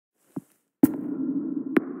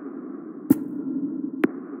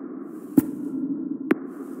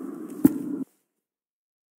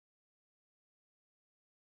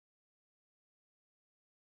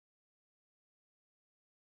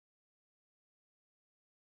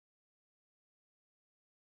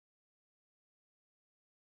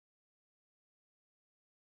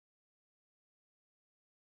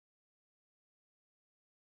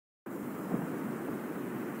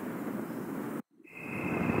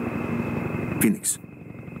Phoenix,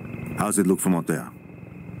 how's it look from out there?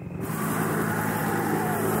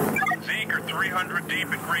 Zeke are 300 deep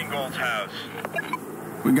at Greengold's house.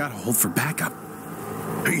 We gotta hold for backup.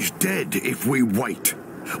 He's dead if we wait.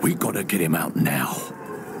 We gotta get him out now.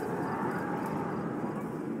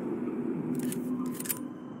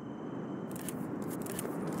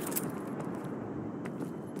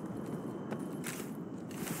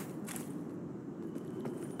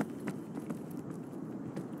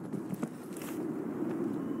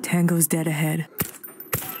 Tango's dead ahead.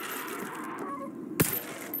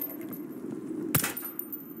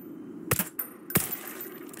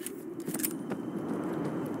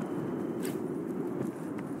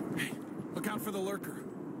 Hey, look out for the lurker.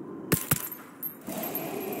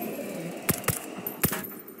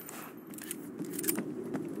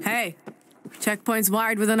 Hey, checkpoint's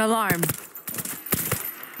wired with an alarm.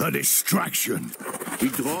 A distraction. We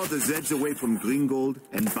draw the Zeds away from Greengold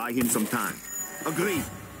and buy him some time. Agreed.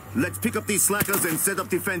 Let's pick up these slackers and set up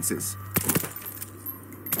defenses.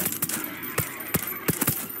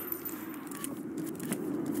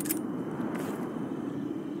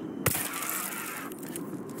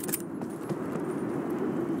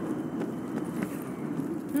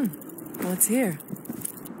 What's here?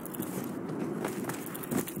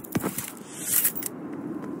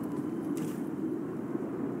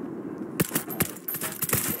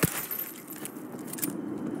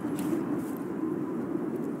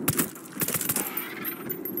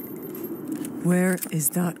 Where is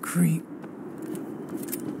that creep?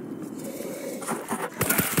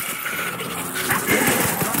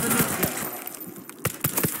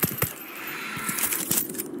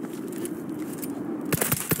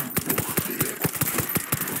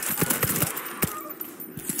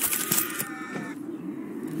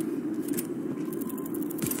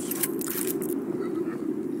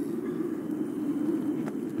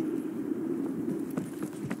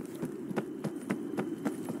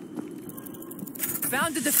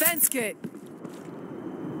 Found the defense kit.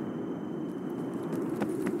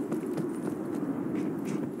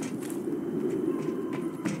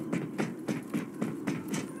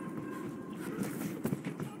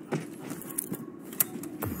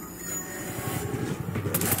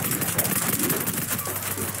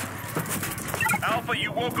 Alpha,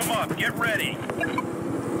 you woke him up. Get ready.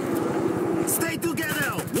 Stay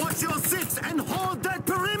together! Watch your six and hold that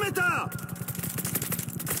perimeter!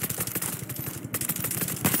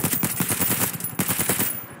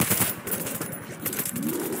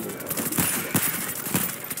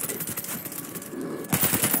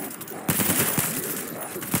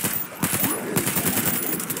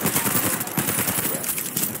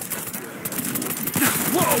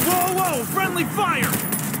 Whoa! Friendly fire!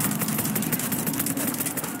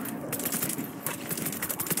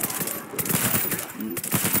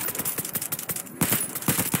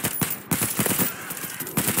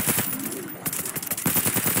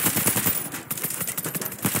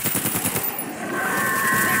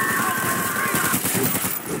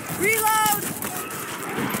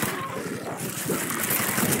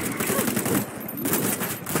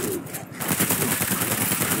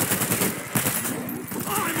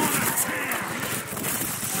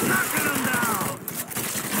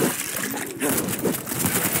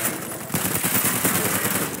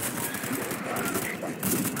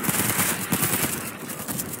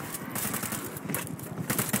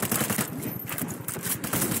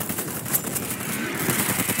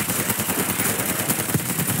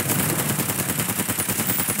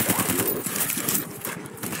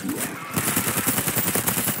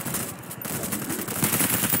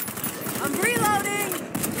 Reload!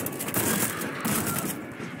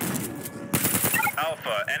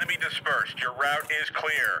 Alpha, enemy dispersed. Your route is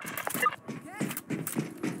clear.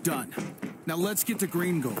 Done. Now let's get to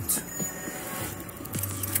Greengold.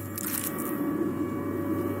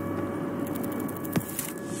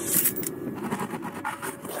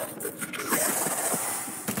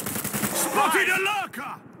 Spotted a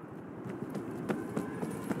lurker!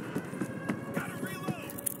 Gotta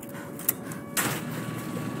reload!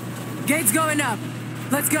 Gate's going up.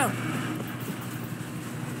 Let's go.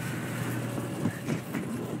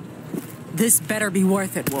 This better be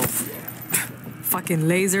worth it, Wolf. Fucking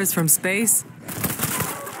lasers from space.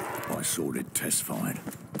 I saw it test fired.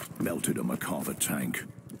 Melted a MacArthur tank.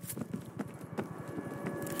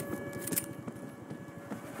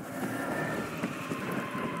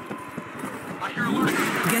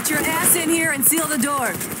 Get your ass in here and seal the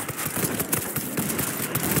door.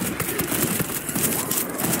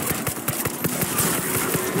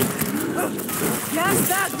 Gas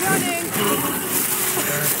back running!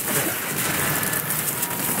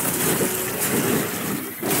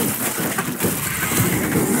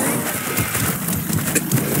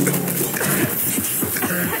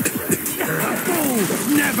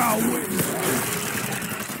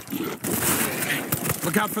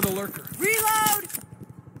 out for the lurker. Reload!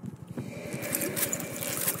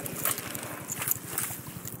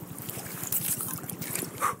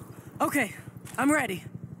 Okay, I'm ready.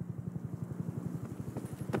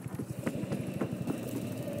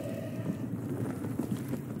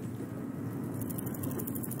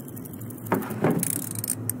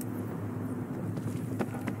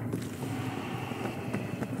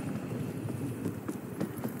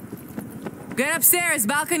 Get upstairs,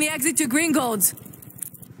 balcony exit to Gringolds.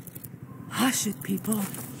 Hush it, people.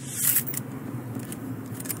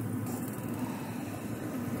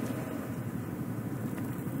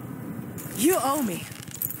 You owe me.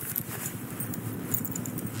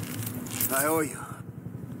 I owe you.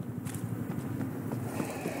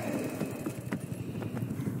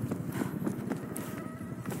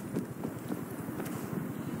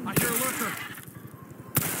 I hear a lurker.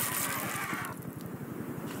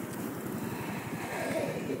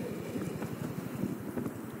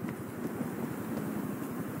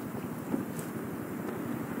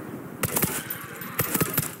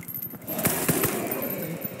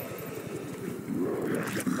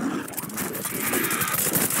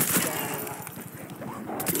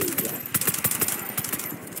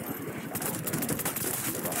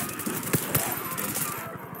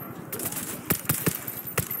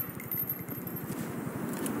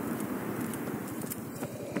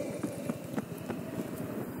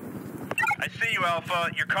 I see you, Alpha.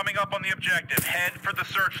 You're coming up on the objective. Head for the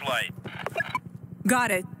searchlight. Got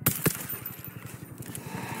it.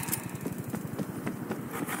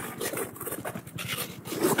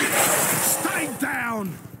 Stay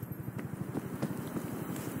down!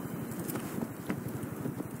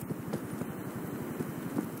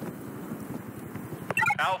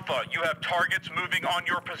 Alpha, you have targets moving on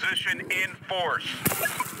your position in force.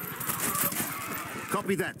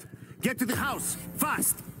 Copy that. Get to the house,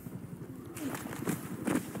 fast!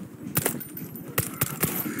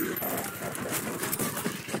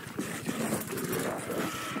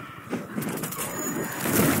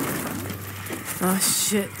 Oh,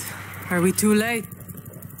 shit. Are we too late?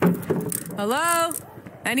 Hello?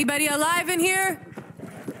 Anybody alive in here?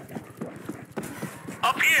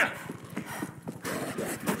 Up here!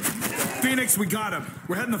 Phoenix, we got him.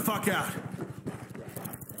 We're heading the fuck out.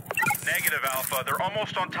 Negative, Alpha. They're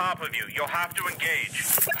almost on top of you. You'll have to engage.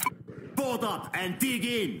 Board up and dig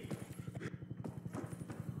in!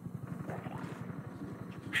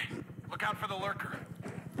 Look out for the lurker.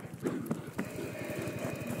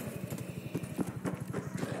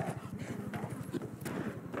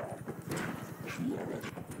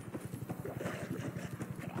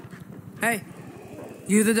 Hey,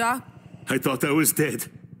 you the doc? I thought I was dead.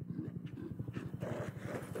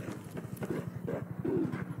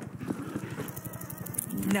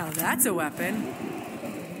 Now that's a weapon.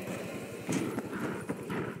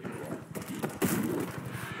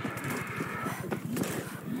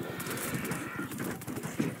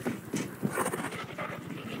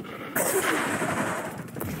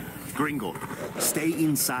 Gringo, stay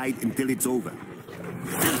inside until it's over.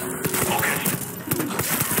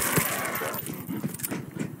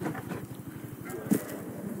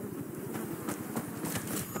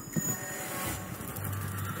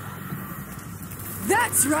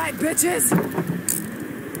 That's right, bitches!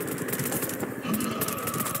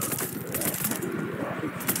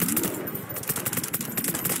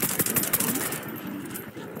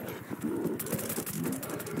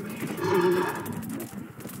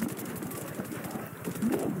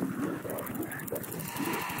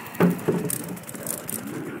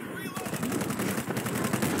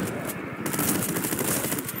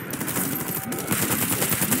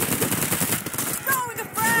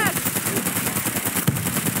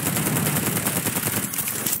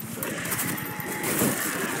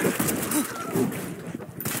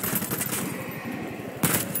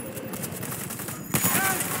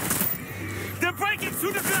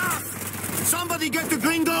 Somebody get to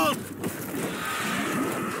Gringold!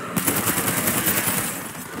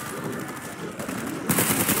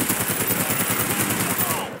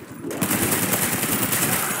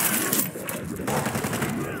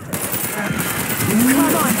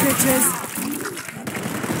 Come on, bitches!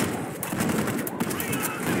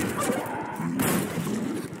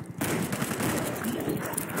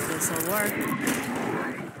 This'll work.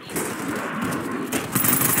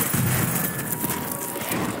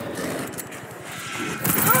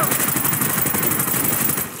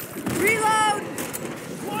 Reload!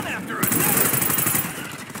 One after another!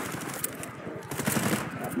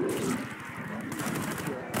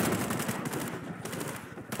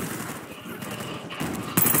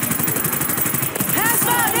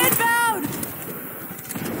 Hazmat inbound!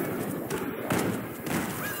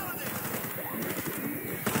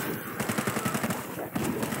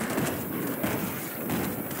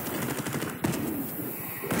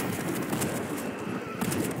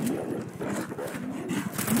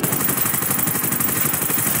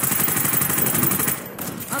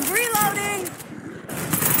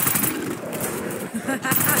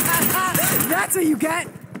 That's what you get!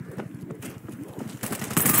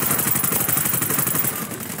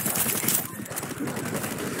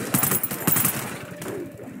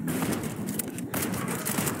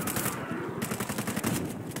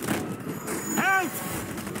 Help!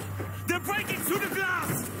 They're breaking through the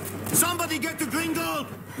glass! Somebody get to Gringold!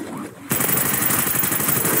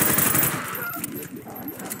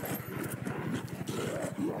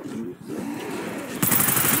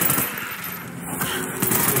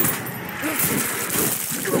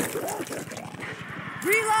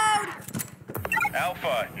 Reload!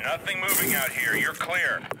 Alpha, nothing moving out here. You're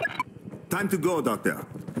clear. Time to go, Doctor.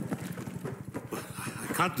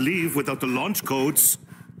 I can't leave without the launch codes.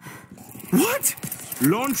 What?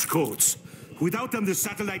 Launch codes. Without them, the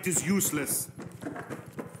satellite is useless.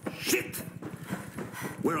 Shit!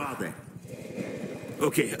 Where are they?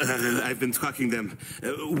 Okay, I've been tracking them.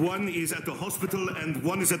 One is at the hospital and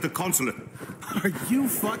one is at the consulate. Are you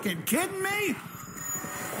fucking kidding me?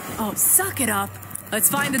 Oh, suck it up. Let's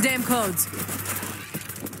find the damn codes.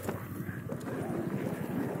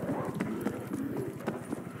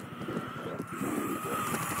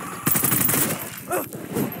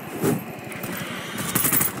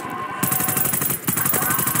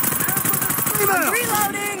 I'm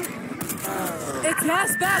reloading! It's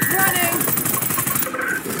has back running!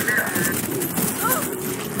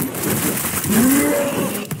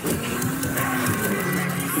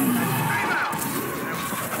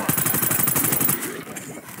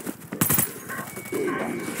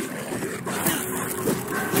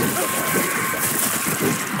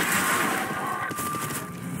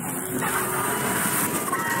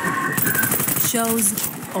 Show's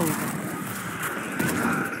over.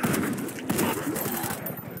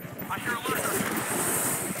 I hear a lurker.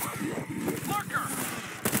 Lurker!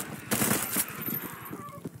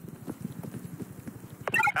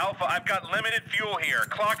 Alpha, I've got limited fuel here.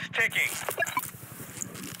 Clock's ticking.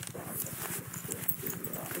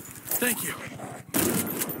 Thank you.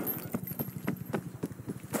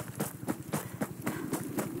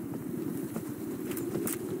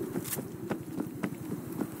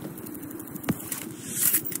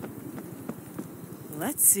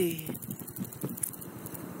 Let's see.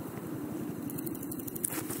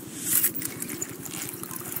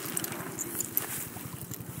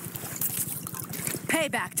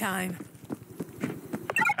 Payback time.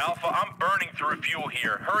 Alpha, I'm burning through fuel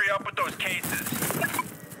here. Hurry up with those cases.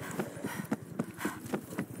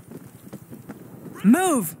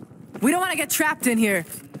 Move! We don't want to get trapped in here.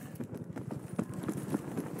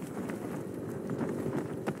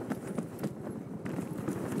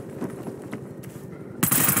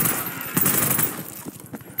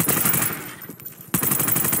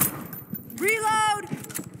 Reload!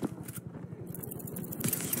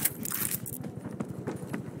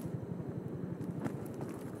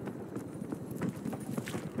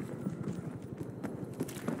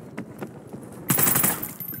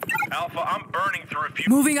 Alpha, I'm burning through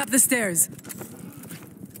fuel. Moving up the stairs.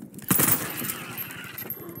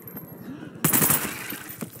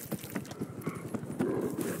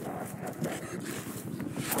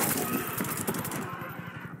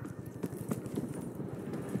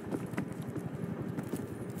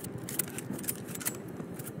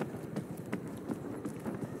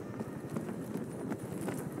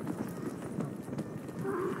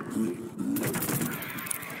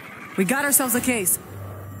 We got ourselves a case.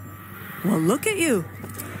 Well, look at you.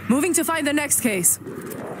 Moving to find the next case.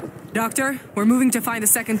 Doctor, we're moving to find the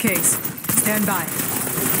second case. Stand by.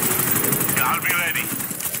 I'll be ready.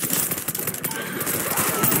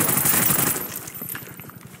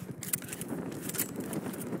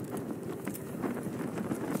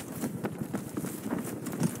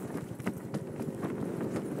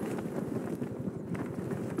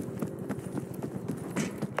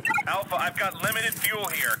 Alpha, I've got limited fuel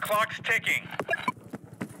here. Clock's ticking.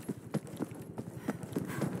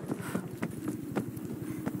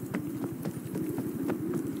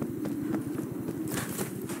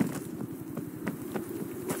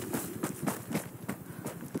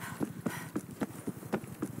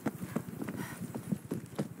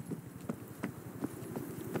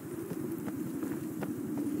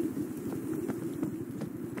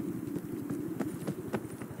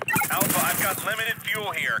 Alpha, I've got limited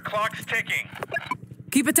fuel here. Clock's ticking.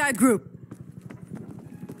 Keep a tight group.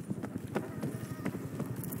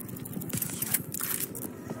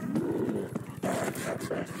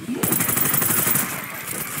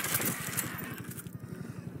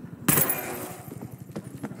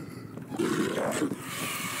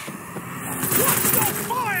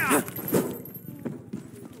 Fire!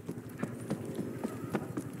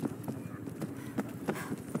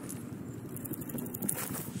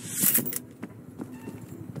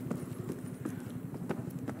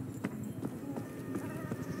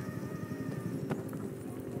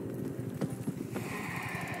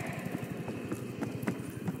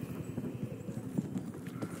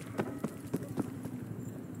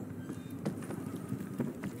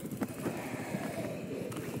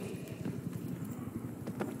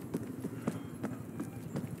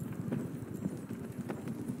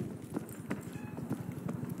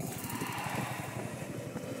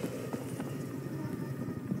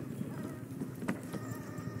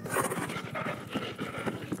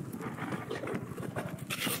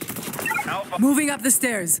 Alpha. Moving up the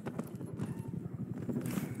stairs.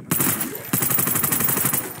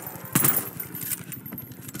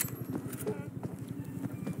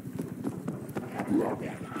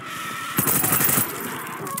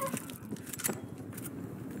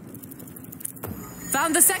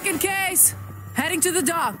 Found the second case! Heading to the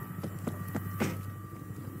dock.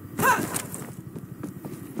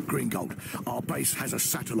 Gringold, our base has a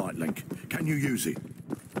satellite link. Can you use it?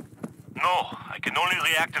 No, I can only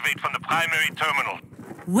reactivate from the primary terminal.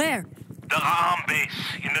 Where? The Ra'am base,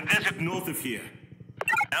 in the desert North of here.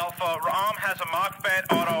 Alpha, Ra'am has a Mach-Fed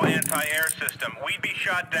auto anti-air system. We'd be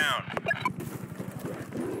shot down.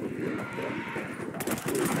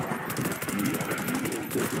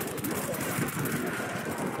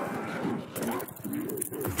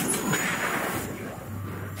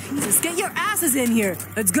 Jesus, get your asses in here!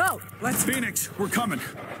 Let's go! Let's Phoenix, we're coming.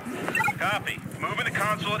 Copy. Moving the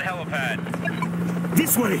console at helipad.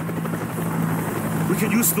 This way! We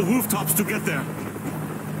can use the rooftops to get there.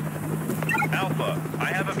 Alpha, I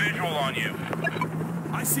have a visual on you.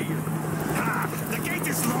 I see you. Ah, the gate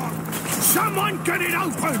is locked. Someone get it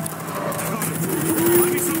open!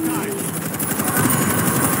 Give me some time.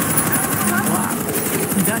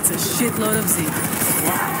 That's a shitload of Z.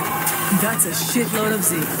 That's a shitload of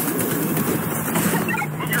Z.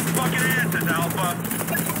 Move your fucking asses, Alpha.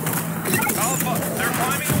 Alpha, they're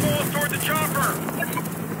climbing the walls toward the chopper.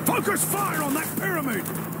 Focus fire on that pyramid!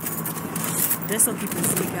 This'll keep the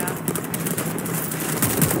sneak out.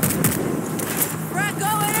 We're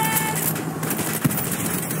going in!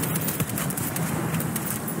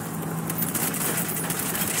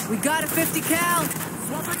 We got a 50 cal.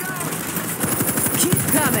 Swapping out! Keep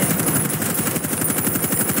coming.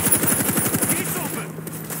 Gates open!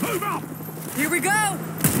 Move up! Here we go.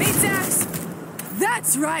 Meat axe.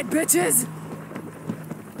 That's right, bitches.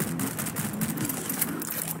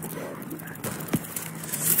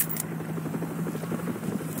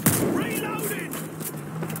 Reloading!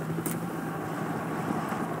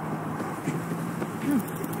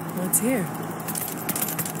 What's here?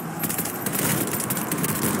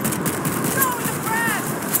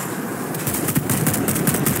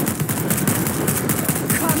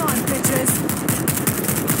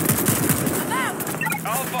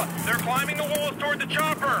 The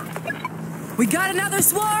chopper! We got another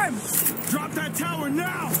swarm! Drop that tower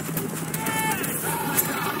now!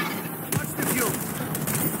 Watch the view!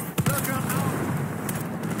 Look out!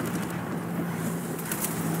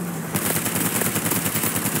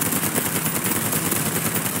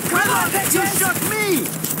 Come on, bitches! You shook me!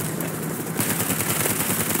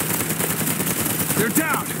 They're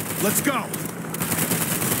down! Let's go!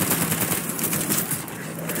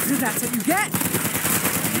 That's what you get!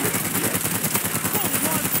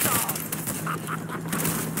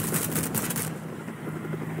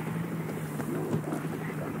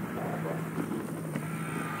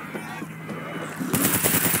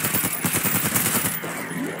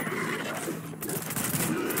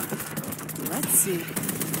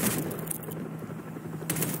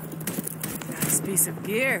 Nice piece of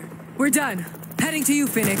gear. We're done. Heading to you,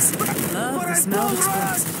 Phoenix. Love the smell of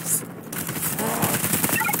explosives.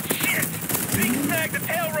 Shit! Being snagged the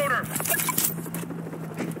tail rotor!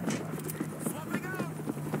 Swapping out!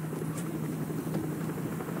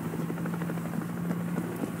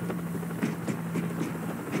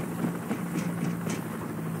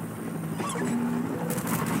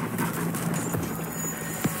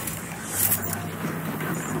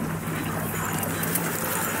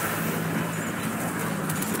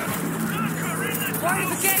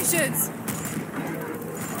 Fortifications!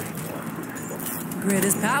 Grid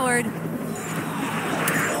is powered.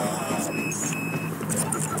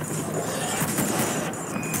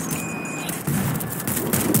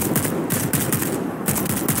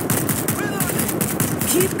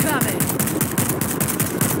 Keep coming.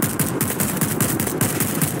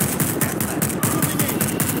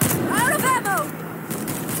 Out of ammo!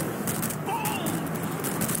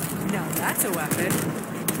 Now that's a weapon.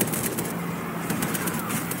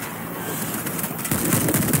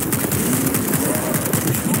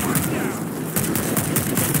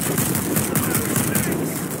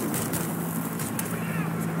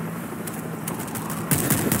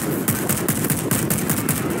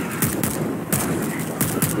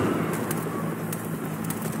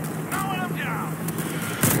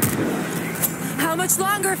 How much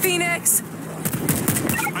longer, Phoenix?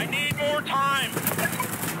 I need more time!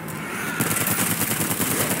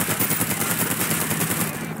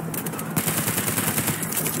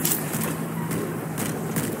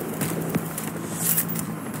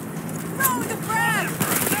 Throw the frag!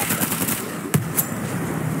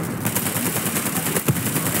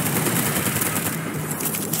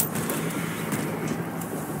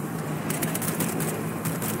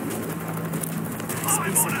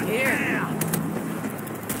 Nice piece of gear.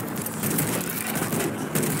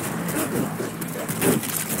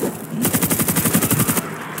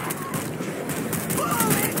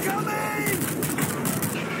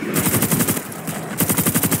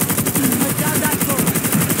 Put down that boat.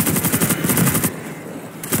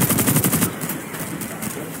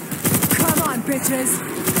 Come on, bitches.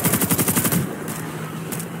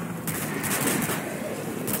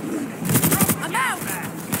 I'm out.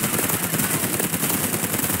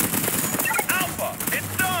 Alpha,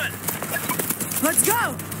 it's done. Let's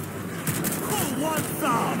go. Who wants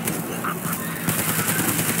some?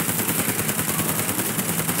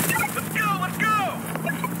 Let's go, let's go.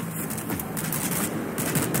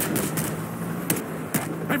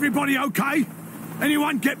 Everybody okay?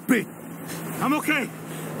 Anyone get bit? I'm okay.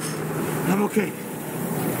 I'm okay.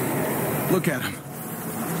 Look at them.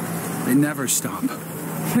 They never stop.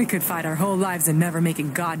 We could fight our whole lives and never make a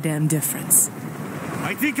goddamn difference.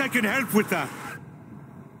 I think I can help with that.